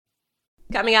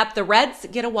Coming up, the Reds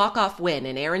get a walk-off win,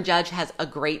 and Aaron Judge has a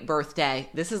great birthday.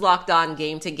 This is Locked On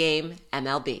Game to Game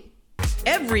MLB.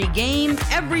 Every game,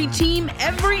 every team,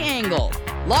 every angle.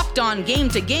 Locked On Game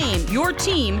to Game, your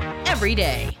team every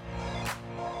day.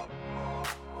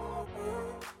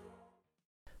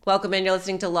 Welcome in. You're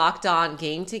listening to Locked On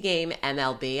Game to Game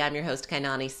MLB. I'm your host,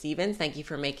 Kainani Stevens. Thank you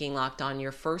for making Locked On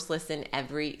your first listen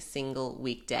every single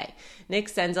weekday. Nick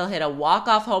Senzel hit a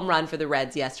walk-off home run for the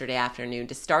Reds yesterday afternoon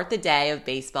to start the day of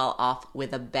baseball off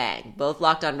with a bang. Both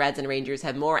Locked On Reds and Rangers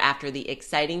have more after the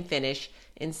exciting finish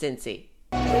in Cincy.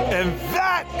 And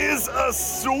that is a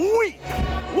sweep!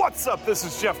 What's up? This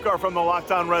is Jeff Carr from the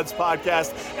Locked On Reds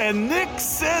podcast, and Nick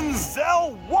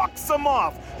Senzel walks them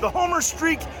off. The homer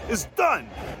streak is done.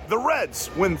 The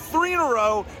Reds win 3 in a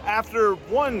row after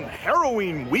one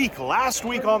harrowing week last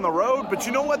week on the road, but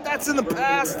you know what? That's in the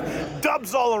past.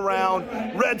 Dubs all around.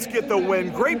 Reds get the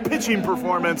win. Great pitching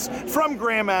performance from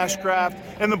Graham Ashcraft.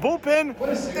 And the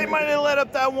bullpen, they might have let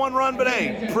up that one run, but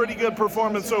hey, pretty good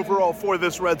performance overall for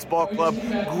this Reds ball club.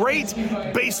 Great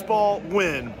baseball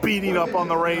win, beating up on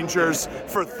the Rangers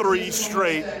for 3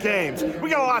 straight games. We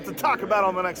got a lot to talk about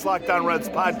on the next Locked On Reds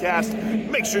podcast.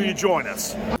 Make sure you join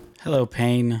us. Hello,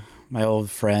 Payne, my old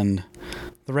friend.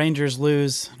 The Rangers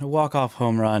lose a walk-off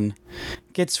home run,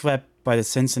 get swept by the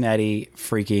Cincinnati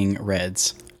freaking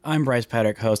Reds. I'm Bryce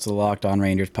Patrick, host of the Locked On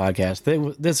Rangers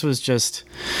podcast. This was just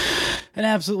an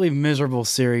absolutely miserable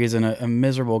series and a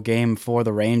miserable game for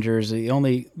the Rangers. The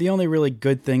only really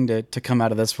good thing to come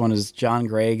out of this one is John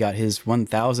Gray got his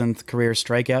 1,000th career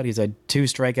strikeout. He's had 2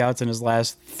 strikeouts in his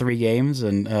last 3 games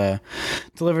and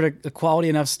delivered a quality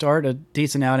enough start, a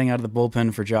decent outing out of the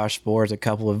bullpen for Josh Sborz, a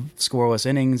couple of scoreless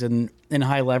innings, and in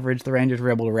high leverage, the Rangers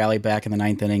were able to rally back in the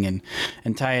 9th inning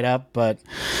and tie it up, but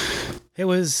It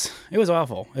was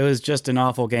awful. It was just an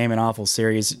awful game, an awful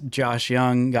series. Josh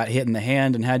Young got hit in the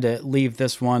hand and had to leave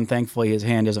this one. Thankfully, his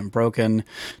hand isn't broken.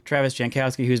 Travis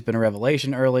Jankowski, who's been a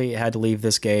revelation early, had to leave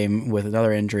this game with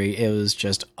another injury. It was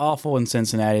just awful in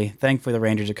Cincinnati. Thankfully, the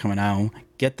Rangers are coming home.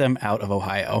 Get them out of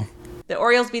Ohio. The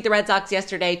Orioles beat the Red Sox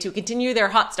yesterday to continue their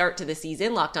hot start to the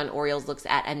season. Locked On Orioles looks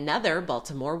at another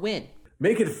Baltimore win.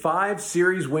 Make it 5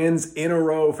 series wins in a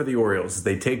row for the Orioles as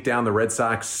they take down the Red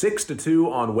Sox 6-2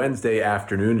 on Wednesday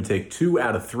afternoon to take 2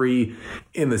 out of 3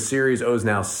 in the series. O's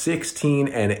now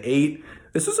 16-8.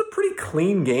 This was a pretty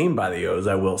clean game by the O's,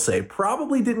 I will say.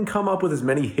 Probably didn't come up with as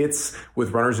many hits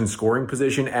with runners in scoring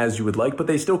position as you would like, but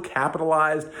they still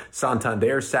capitalized.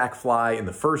 Santander's sac fly in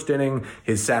the 1st inning,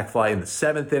 his sac fly in the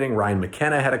 7th inning. Ryan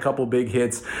McKenna had a couple big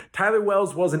hits. Tyler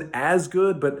Wells wasn't as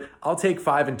good, but I'll take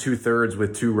 5 2/3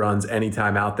 with 2 runs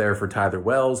anytime out there for Tyler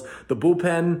Wells. The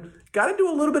bullpen got into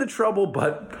a little bit of trouble,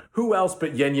 but who else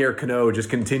but Yennier Cano just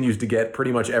continues to get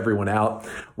pretty much everyone out.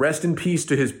 Rest in peace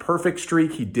to his perfect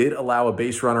streak. He did allow a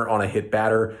base runner on a hit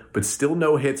batter, but still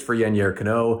no hits for Yennier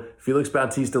Cano. Felix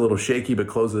Bautista a little shaky, but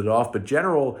closed it off. But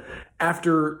general,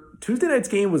 after Tuesday night's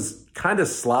game was kind of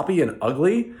sloppy and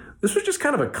ugly, this was just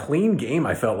kind of a clean game,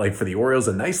 I felt like, for the Orioles.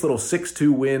 A nice little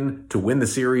 6-2 win to win the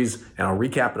series, and I'll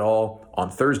recap it all on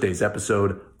Thursday's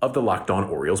episode of the Locked On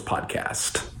Orioles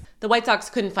podcast. The White Sox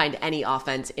couldn't find any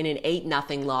offense in an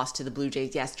 8-0 loss to the Blue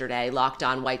Jays yesterday. Locked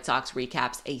On White Sox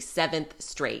recaps a 7th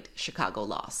straight Chicago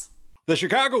loss. The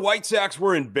Chicago White Sox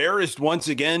were embarrassed once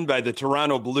again by the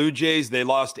Toronto Blue Jays. They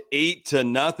lost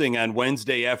 8-0 on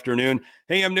Wednesday afternoon.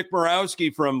 Hey, I'm Nick Borowski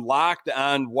from Locked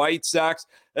On White Sox.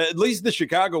 At least the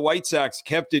Chicago White Sox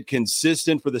kept it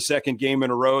consistent for the 2nd game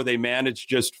in a row. They managed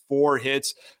just 4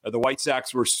 hits. The White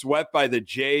Sox were swept by the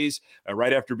Jays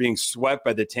right after being swept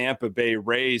by the Tampa Bay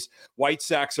Rays. White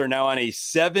Sox are now on a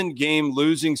 7-game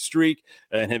losing streak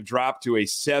and have dropped to a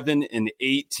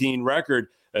 7-18 record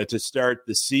to start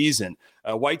the season.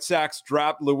 White Sox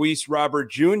dropped Luis Robert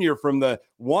Jr. from the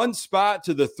 1 spot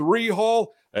to the 3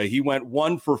 hole. He went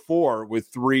 1 for 4 with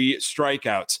 3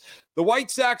 strikeouts. The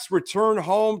White Sox return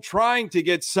home trying to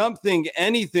get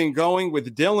anything going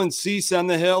with Dylan Cease on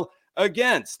the hill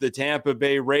against the Tampa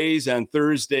Bay Rays on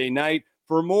Thursday night.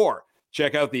 For more,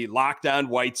 check out the Locked On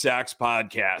White Sox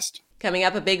podcast. Coming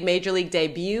up, a big Major League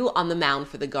debut on the mound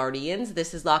for the Guardians.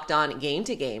 This is Locked On Game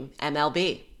to Game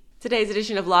MLB. Today's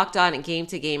edition of Locked On Game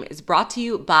to Game is brought to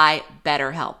you by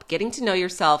BetterHelp. Getting to know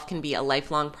yourself can be a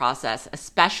lifelong process,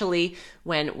 especially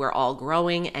when we're all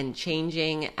growing and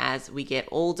changing as we get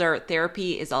older.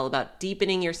 Therapy is all about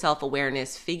deepening your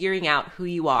self-awareness, figuring out who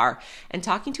you are, and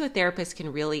talking to a therapist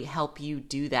can really help you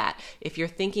do that. If you're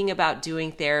thinking about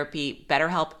doing therapy,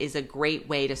 BetterHelp is a great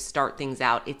way to start things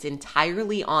out. It's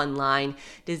entirely online,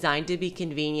 designed to be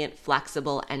convenient,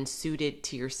 flexible, and suited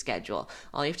to your schedule.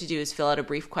 All you have to do is fill out a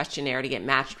brief questionnaire to get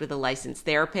matched with a licensed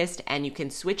therapist, and you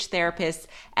can switch therapists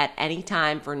at any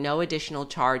time for no additional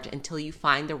charge until you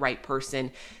find the right person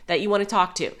that you want to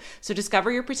talk to. So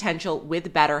discover your potential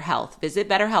with BetterHelp. Visit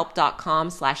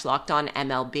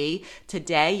BetterHelp.com/LockedOnMLB.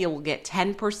 Today, you will get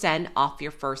 10% off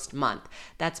your first month.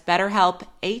 That's BetterHelp,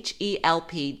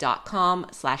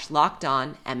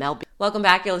 HELP.com/LockedOnMLB. Welcome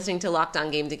back. You're listening to Locked On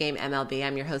Game to Game MLB.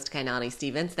 I'm your host, Kainani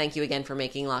Stevens. Thank you again for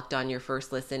making Locked On your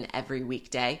first listen every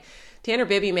weekday. Tanner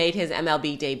Bibby made his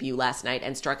MLB debut last night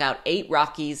and struck out 8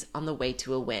 Rockies on the way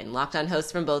to a win. Locked On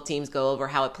hosts from both teams go over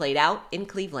how it played out in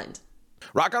Cleveland.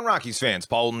 Rock on Rockies fans,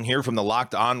 Paul Olden here from the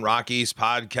Locked On Rockies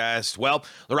podcast. Well,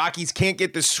 the Rockies can't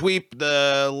get the sweep.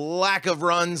 The lack of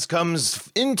runs comes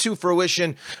into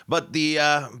fruition, but the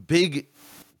big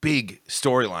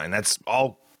storyline, that's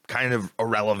all kind of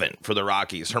irrelevant for the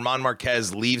Rockies. German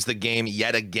Marquez leaves the game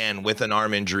yet again with an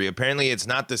arm injury. Apparently, it's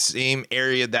not the same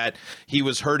area that he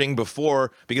was hurting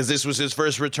before because this was his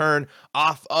first return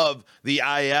off of the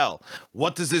IL.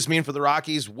 What does this mean for the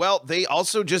Rockies? Well, they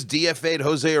also just DFA'd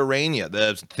Jose Urena.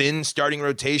 The thin starting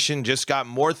rotation just got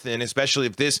more thin, especially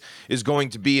if this is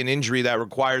going to be an injury that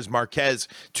requires Marquez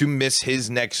to miss his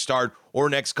next start or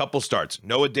next couple starts.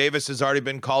 Noah Davis has already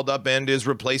been called up and is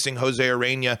replacing Jose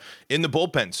Urena in the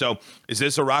bullpen. So is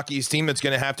this a Rockies team that's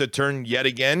going to have to turn yet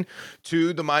again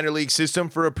to the minor league system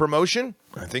for a promotion?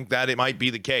 I think that it might be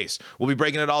the case. We'll be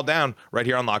breaking it all down right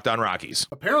here on Locked On Rockies.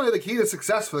 Apparently the key to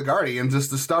success for the Guardians is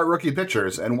to start rookie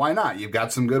pitchers, and why not? You've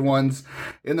got some good ones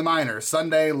in the minors.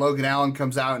 Sunday, Logan Allen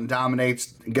comes out and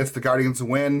dominates and gets the Guardians a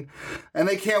win, and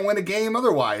they can't win a game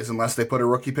otherwise unless they put a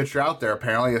rookie pitcher out there,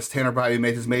 apparently, as Tanner Bibby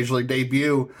made his Major League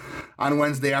debut on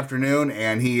Wednesday afternoon,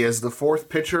 and he is the 4th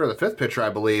pitcher, or the 5th pitcher, I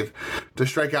believe, to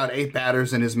strike out 8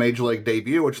 batters in his Major League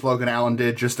debut, which Logan Allen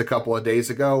did just a couple of days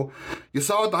ago. You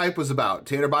saw what the hype was about.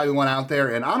 Tanner Bibby went out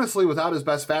there, and honestly, without his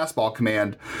best fastball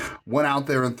command, went out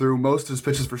there and threw most of his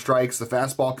pitches for strikes. The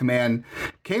fastball command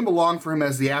came along for him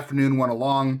as the afternoon went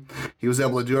along. He was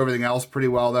able to do everything else pretty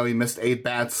well, though. He missed 8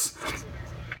 bats,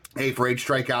 8 for 8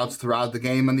 strikeouts throughout the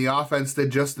game, and the offense did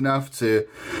just enough to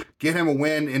get him a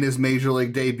win in his Major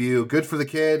League debut. Good for the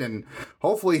kid, and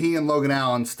hopefully he and Logan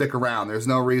Allen stick around. There's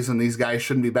no reason these guys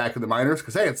shouldn't be back in the minors,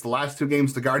 because, hey, it's the last 2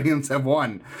 games the Guardians have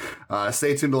won.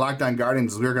 Stay tuned to Locked On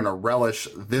Guardians, as we're going to relish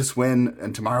this win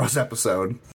in tomorrow's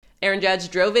episode. Aaron Judge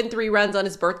drove in 3 runs on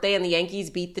his birthday, and the Yankees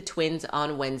beat the Twins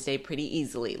on Wednesday pretty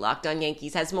easily. Locked On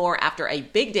Yankees has more after a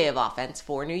big day of offense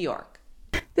for New York.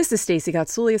 This is Stacey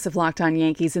Gotsoulias of Locked On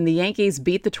Yankees, and the Yankees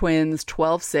beat the Twins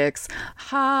 12-6.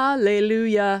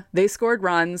 Hallelujah. They scored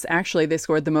runs. Actually, they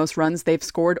scored the most runs they've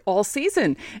scored all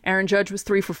season. Aaron Judge was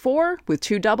 3 for 4 with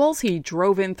 2 doubles. He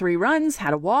drove in 3 runs,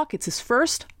 had a walk. It's his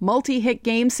first multi-hit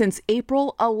game since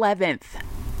April 11th.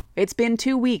 It's been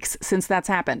 2 weeks since that's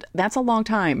happened. That's a long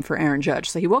time for Aaron Judge.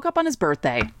 So he woke up on his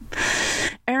birthday.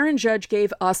 Aaron Judge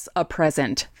gave us a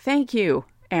present. Thank you,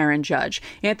 Aaron Judge.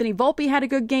 Anthony Volpe had a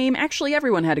good game. Actually,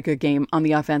 everyone had a good game on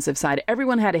the offensive side.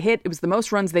 Everyone had a hit. It was the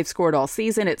most runs they've scored all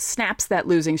season. It snaps that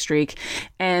losing streak,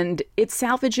 and it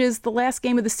salvages the last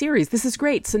game of the series. This is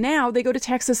great. So now they go to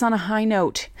Texas on a high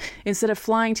note instead of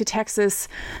flying to Texas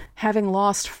having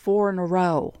lost 4 in a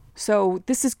row. So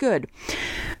this is good.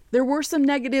 There were some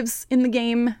negatives in the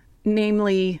game,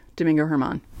 namely Domingo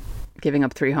German giving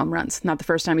up 3 home runs. Not the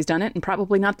first time he's done it, and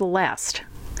probably not the last.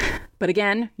 But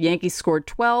again, Yankees scored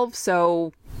 12,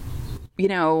 so,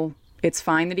 it's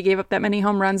fine that he gave up that many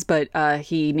home runs, but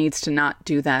he needs to not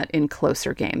do that in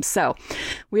closer games. So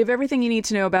we have everything you need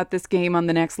to know about this game on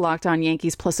the next Locked On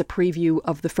Yankees, plus a preview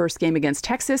of the first game against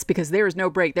Texas, because there is no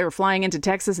break. They were flying into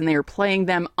Texas, and they are playing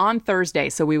them on Thursday.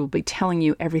 So we will be telling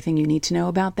you everything you need to know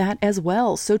about that as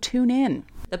well. So tune in.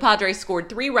 The Padres scored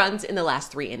 3 runs in the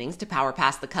last 3 innings to power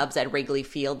past the Cubs at Wrigley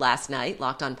Field last night.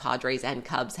 Locked On Padres and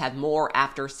Cubs have more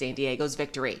after San Diego's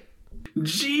victory.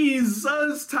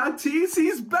 Jesus, Tatis,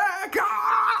 he's back!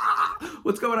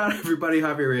 What's going on, everybody?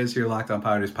 Javier Reyes here, Locked On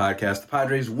Padres podcast. The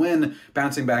Padres win,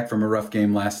 bouncing back from a rough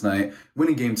game last night,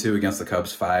 winning Game 2 against the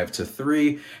Cubs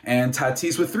 5-3, and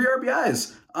Tatis with 3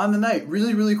 RBIs on the night.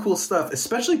 Really, really cool stuff,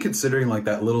 especially considering like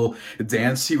that little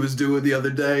dance he was doing the other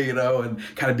day, and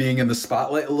kind of being in the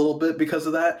spotlight a little bit because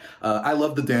of that. I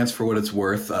love the dance for what it's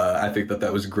worth. I think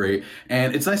that was great.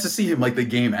 And it's nice to see him like the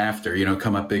game after,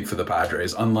 come up big for the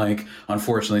Padres, unlike,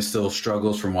 unfortunately, still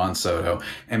struggles from Juan Soto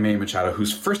and Manny Machado,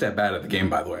 whose first at bat of the game,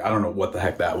 by the way. I don't know what the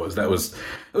heck that was. It was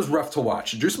rough to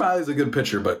watch. Drew Smiley's a good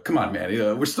pitcher, but come on,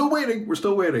 man. We're still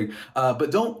waiting.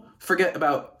 But don't forget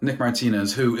about Nick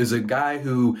Martinez, who is a guy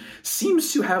who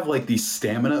seems to have like the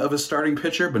stamina of a starting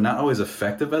pitcher, but not always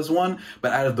effective as one.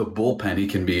 But out of the bullpen, he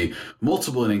can be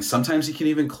multiple innings. Sometimes he can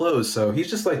even close. So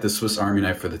he's just like the Swiss Army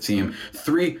knife for the team.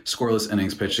 3 scoreless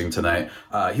innings pitching tonight.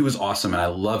 He was awesome, and I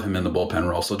love him in the bullpen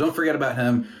role. So don't forget about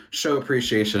him. Show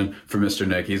appreciation for Mr.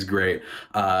 Nick. He's great.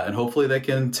 And hopefully they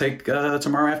can take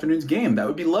tomorrow afternoon's game. That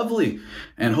would be lovely.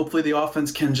 And hopefully the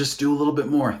offense can just do a little bit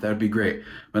more. That would be great.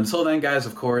 But until then, guys,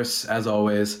 of course, as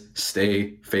always,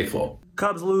 stay faithful.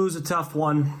 Cubs lose a tough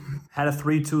one. Had a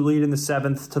 3-2 lead in the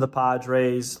 7th to the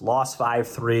Padres. Lost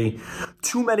 5-3.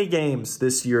 Too many games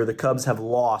this year the Cubs have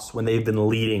lost when they've been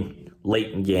leading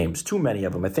late in games. Too many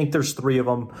of them. I think there's 3 of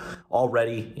them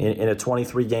already in a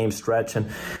 23-game stretch. And,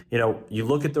 you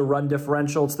look at the run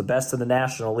differential, it's the best in the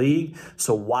National League.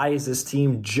 So why is this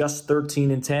team just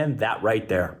 13-10? That right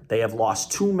there. They have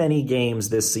lost too many games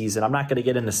this season. I'm not going to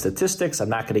get into statistics. I'm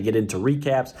not going to get into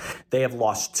recaps. They have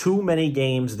lost too many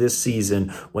games this season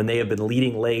when they have been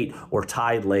leading late or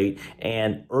tied late.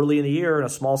 And early in the year, in a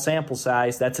small sample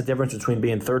size, that's the difference between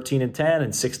being 13-10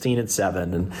 and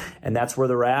 16-7. And that's where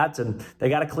they're at. And they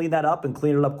got to clean that up and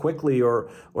clean it up quickly, or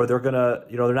they're gonna,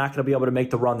 they're not gonna be able to make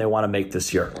the run they want to make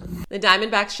this year. The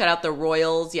Diamondbacks shut out the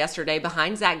Royals yesterday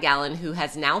behind Zach Gallen, who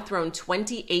has now thrown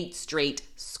 28 straight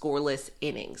scoreless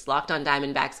innings. Locked On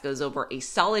Diamondbacks goes over a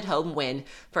solid home win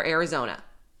for Arizona.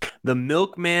 The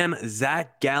milkman,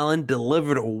 Zach Gallen,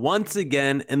 delivered once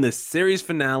again in the series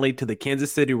finale to the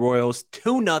Kansas City Royals,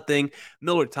 2-0.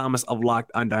 Miller Thomas of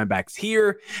Locked On Diamondbacks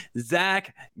here.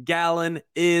 Zach Gallen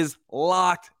is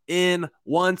locked in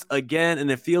once again,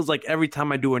 and it feels like every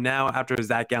time I do it now after a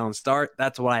Zach Gallen start,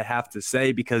 that's what I have to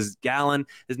say, because Gallen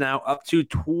is now up to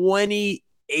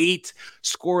 28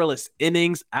 scoreless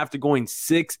innings after going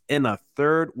 6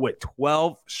 1/3 with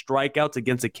 12 strikeouts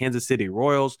against the Kansas City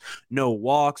Royals. No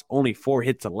walks, only 4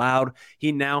 hits allowed.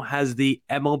 He now has the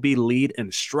MLB lead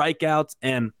in strikeouts,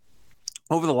 and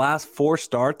over the last 4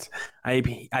 starts, I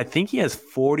think he has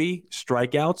 40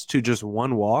 strikeouts to just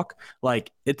 1 walk.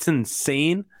 Like, it's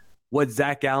insane what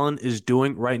Zach Gallen is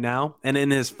doing right now. And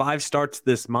in his 5 starts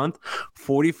this month,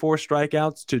 44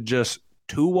 strikeouts to just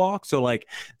 2 walks. So like,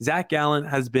 Zach Gallen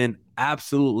has been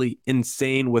absolutely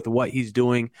insane with what he's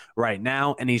doing right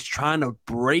now, and he's trying to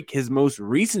break his most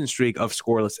recent streak of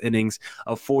scoreless innings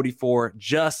of 44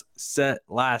 just set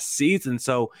last season.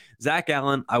 So Zach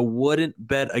Gallen, I wouldn't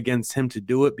bet against him to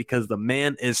do it, because the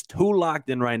man is too locked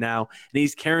in right now, and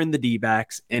he's carrying the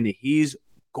D-backs, and he's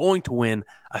going to win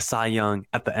a Cy Young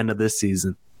at the end of this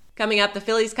season. Coming up, the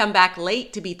Phillies come back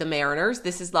late to beat the Mariners.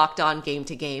 This is Locked On Game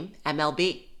to Game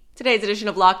MLB. Today's edition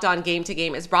of Locked On Game to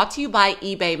Game is brought to you by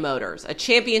eBay Motors. A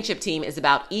championship team is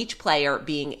about each player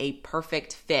being a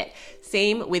perfect fit.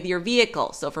 Same with your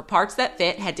vehicle. So for parts that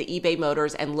fit, head to eBay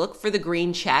Motors and look for the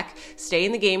green check. Stay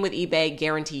in the game with eBay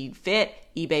Guaranteed Fit.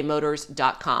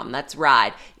 ebaymotors.com. That's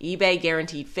right. eBay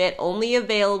Guaranteed Fit, only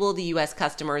available to U.S.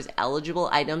 customers, eligible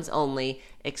items only.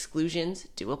 Exclusions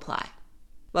do apply.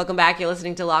 Welcome back. You're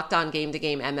listening to Locked On Game to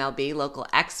Game MLB, local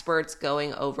experts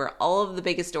going over all of the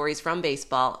biggest stories from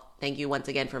baseball. Thank you once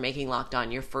again for making Locked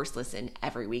On your first listen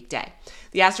every weekday.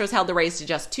 The Astros held the Rays to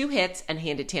just 2 hits and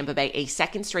handed Tampa Bay a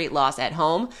second straight loss at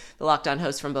home. The Locked On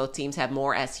hosts from both teams have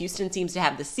more, as Houston seems to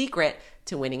have the secret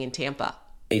to winning in Tampa.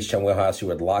 H.J. Wheelhouse here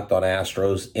with Locked On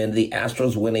Astros, and the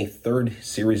Astros win a 3rd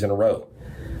series in a row.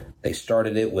 They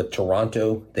started it with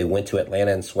Toronto, they went to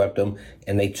Atlanta and swept them,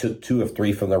 and they took 2 of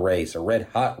 3 from the Rays, a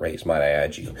red-hot Rays, might I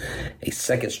add you. A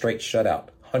second straight shutout.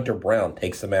 Hunter Brown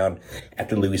takes the mound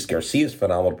after Luis Garcia's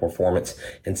phenomenal performance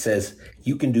and says,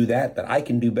 you can do that, but I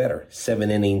can do better.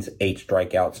 7 innings, 8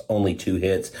 strikeouts, only 2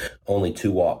 hits, only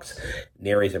 2 walks.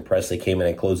 Neres and Presley came in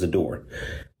and closed the door.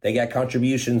 They got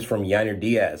contributions from Yainer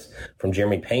Diaz, from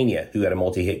Jeremy Pena, who had a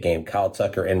multi-hit game, Kyle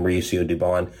Tucker, and Mauricio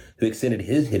Dubon, who extended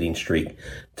his hitting streak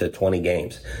to 20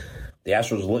 games. The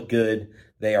Astros look good.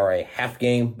 They are a half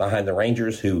game behind the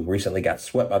Rangers, who recently got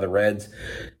swept by the Reds,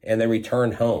 and they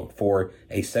return home for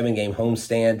a 7-game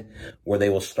homestand where they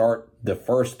will start the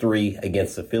first 3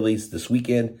 against the Phillies this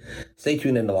weekend. Stay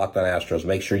tuned into Locked On Astros.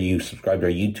 Make sure you subscribe to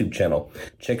our YouTube channel.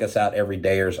 Check us out every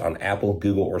dayers on Apple,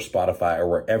 Google, or Spotify, or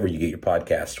wherever you get your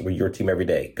podcasts. We're your team every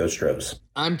day. Go Stros.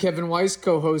 I'm Kevin Weiss,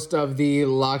 co-host of the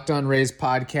Locked On Rays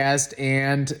podcast,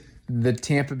 and the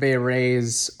Tampa Bay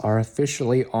Rays are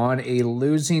officially on a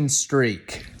losing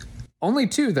streak. Only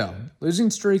 2, though. Losing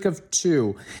streak of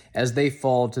 2 as they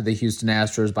fall to the Houston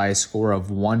Astros by a score of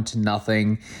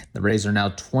 1-0. The Rays are now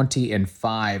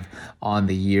 20-5 on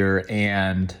the year,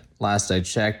 and last I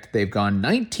checked, they've gone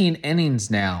 19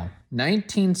 innings now.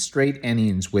 19 straight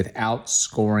innings without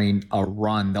scoring a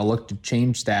run. They'll look to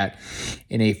change that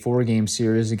in a 4-game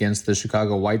series against the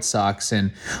Chicago White Sox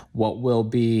in what will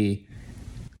be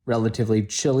relatively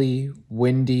chilly,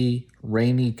 windy,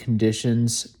 rainy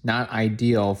conditions. Not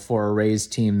ideal for a Rays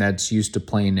team that's used to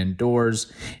playing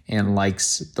indoors and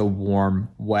likes the warm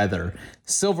weather.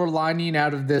 Silver lining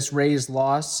out of this Rays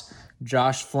loss,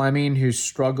 Josh Fleming, who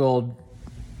struggled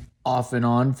off and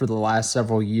on for the last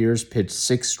several years, pitched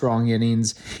 6 strong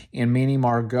innings, and Manny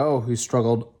Margot, who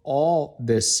struggled all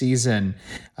this season,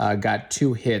 got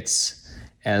 2 hits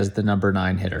as the number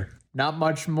 9 hitter. Not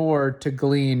much more to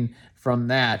glean from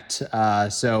that.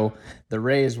 So the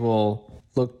Rays will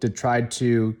look to try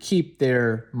to keep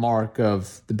their mark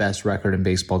of the best record in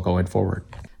baseball going forward.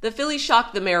 The Phillies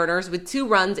shocked the Mariners with 2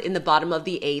 runs in the bottom of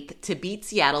the 8th to beat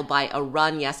Seattle by a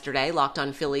run yesterday. Locked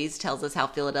On Phillies tells us how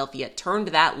Philadelphia turned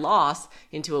that loss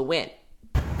into a win.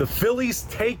 The Phillies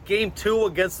take Game 2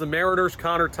 against the Mariners.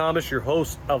 Connor Thomas, your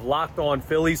host of Locked On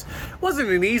Phillies. Wasn't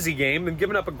an easy game, and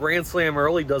giving up a grand slam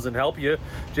early doesn't help you.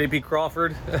 J.P.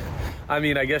 Crawford, I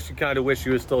mean, I guess you kind of wish he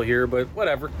was still here, but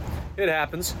whatever. It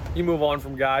happens. You move on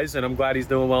from guys, and I'm glad he's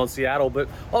doing well in Seattle, but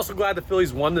also glad the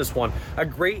Phillies won this one. A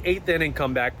great 8th inning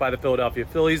comeback by the Philadelphia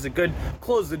Phillies. A good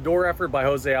close-the-door effort by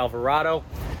Jose Alvarado.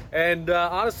 And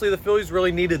honestly, the Phillies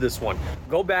really needed this one.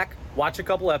 Go back, watch a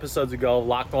couple episodes ago,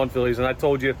 Locked On Phillies, and I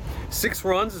told you 6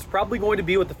 runs is probably going to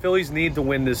be what the Phillies need to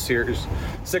win this series.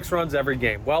 6 runs every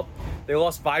game. Well, they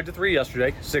lost 5-3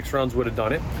 yesterday. 6 runs would have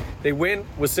done it. They win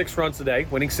with 6 runs today,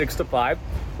 winning 6-5.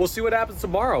 We'll see what happens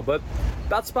tomorrow, but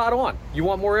about spot on. You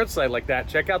want more insight like that?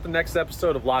 Check out the next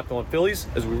episode of Locked On Phillies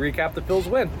as we recap the Phils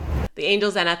win. The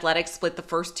Angels and Athletics split the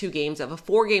first 2 games of a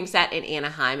 4-game set in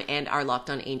Anaheim, and our Locked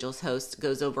On Angels host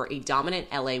goes over a dominant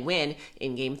LA win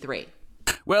in Game 3.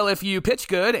 Well, if you pitch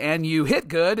good and you hit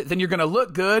good, then you're going to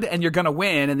look good and you're going to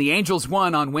win. And the Angels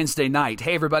won on Wednesday night.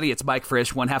 Hey, everybody, it's Mike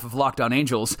Frisch, one half of Locked On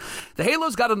Angels. The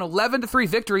Halos got an 11-3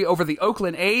 victory over the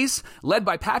Oakland A's, led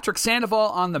by Patrick Sandoval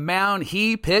on the mound.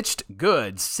 He pitched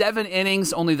good. 7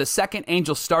 innings, only the second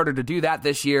Angels starter to do that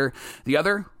this year. The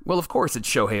other, well, of course, it's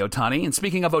Shohei Ohtani. And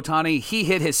speaking of Ohtani, he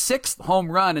hit his 6th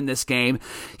home run in this game.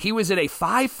 He was at a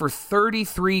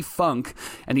 5-for-33 funk,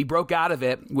 and he broke out of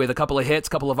it with a couple of hits,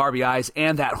 couple of RBIs,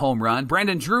 and that home run.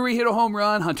 Brandon Drury hit a home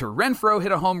run. Hunter Renfroe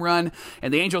hit a home run.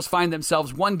 And the Angels find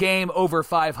themselves 1 game over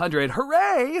 500.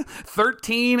 Hooray!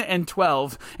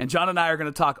 13-12. And John and I are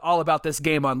going to talk all about this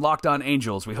game on Locked On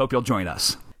Angels. We hope you'll join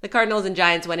us. The Cardinals and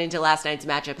Giants went into last night's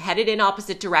matchup headed in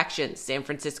opposite directions. San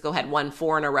Francisco had won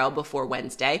 4 in a row before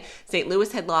Wednesday. St.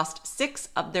 Louis had lost 6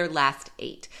 of their last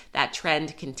 8. That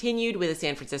trend continued with a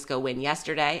San Francisco win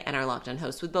yesterday, and our Locked On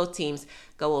hosts with both teams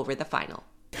go over the final.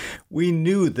 We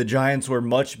knew the Giants were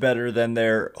much better than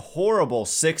their horrible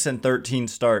 6-13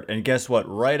 start. And guess what?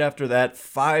 Right after that,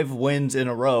 5 wins in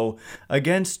a row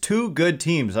against 2 good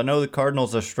teams. I know the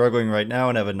Cardinals are struggling right now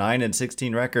and have a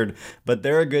 9-16 record, but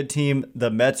they're a good team.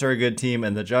 The Mets are a good team,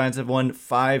 and the Giants have won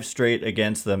 5 straight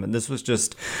against them. And this was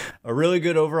just a really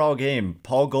good overall game.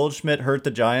 Paul Goldschmidt hurt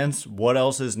the Giants. What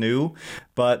else is new?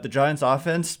 But the Giants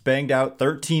offense banged out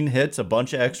 13 hits, a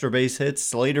bunch of extra base hits,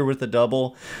 Slater with a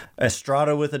double,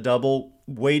 Estrada with a double,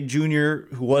 Wade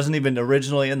Jr., who wasn't even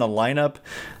originally in the lineup,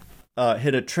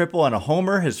 hit a triple and a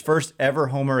homer, his first ever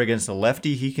homer against a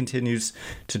lefty. He continues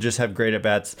to just have great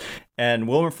at-bats. And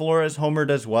Wilmer Flores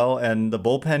homered as well, and the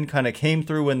bullpen kind of came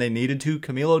through when they needed to.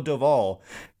 Camilo Doval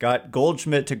got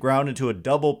Goldschmidt to ground into a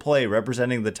double play,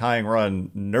 representing the tying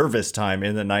run, nervous time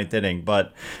in the 9th inning.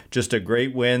 But just a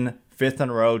great win. 5th in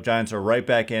a row. Giants are right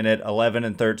back in it,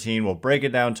 11-13. We'll break it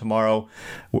down tomorrow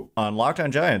on Locked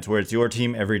On Giants, where it's your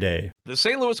team every day. The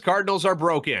St. Louis Cardinals are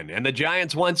broken, and the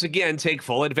Giants once again take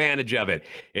full advantage of it.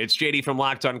 It's JD from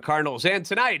Locked On Cardinals, and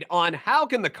tonight on How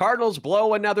Can the Cardinals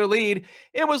Blow Another Lead,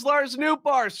 it was Lars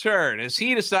Nootbaar's turn as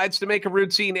he decides to make a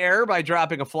routine error by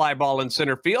dropping a fly ball in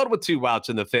center field with 2 outs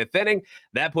in the 5th inning.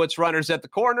 That puts runners at the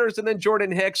corners, and then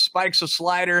Jordan Hicks spikes a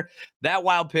slider. That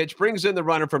wild pitch brings in the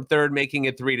runner from third, making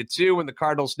it 3-2, and the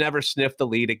Cardinals never sniff the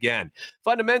lead again.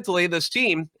 Fundamentally, this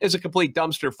team is a complete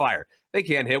dumpster fire. They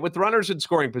can't hit with runners in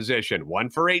scoring position. 1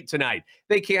 for 8 tonight.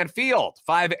 They can't field.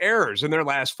 5 errors in their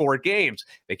last 4 games.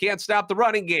 They can't stop the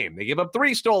running game. They give up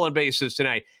 3 stolen bases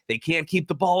tonight. They can't keep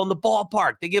the ball in the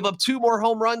ballpark. They give up 2 more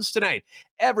home runs tonight.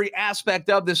 Every aspect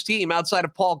of this team outside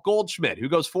of Paul Goldschmidt, who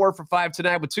goes 4 for 5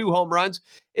 tonight with 2 home runs,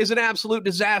 is an absolute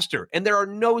disaster. And there are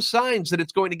no signs that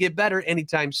it's going to get better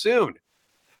anytime soon.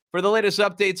 For the latest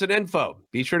updates and info,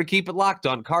 be sure to keep it locked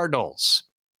on Cardinals.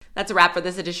 That's a wrap for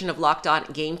this edition of Locked On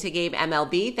Game to Game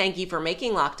MLB. Thank you for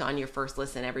making Locked On your first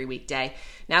listen every weekday.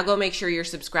 Now go make sure you're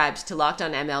subscribed to Locked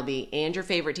On MLB and your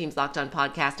favorite team's Locked On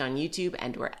podcast on YouTube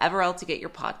and wherever else you get your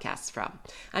podcasts from.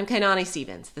 I'm Kainani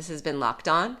Stevens. This has been Locked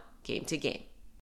On Game to Game.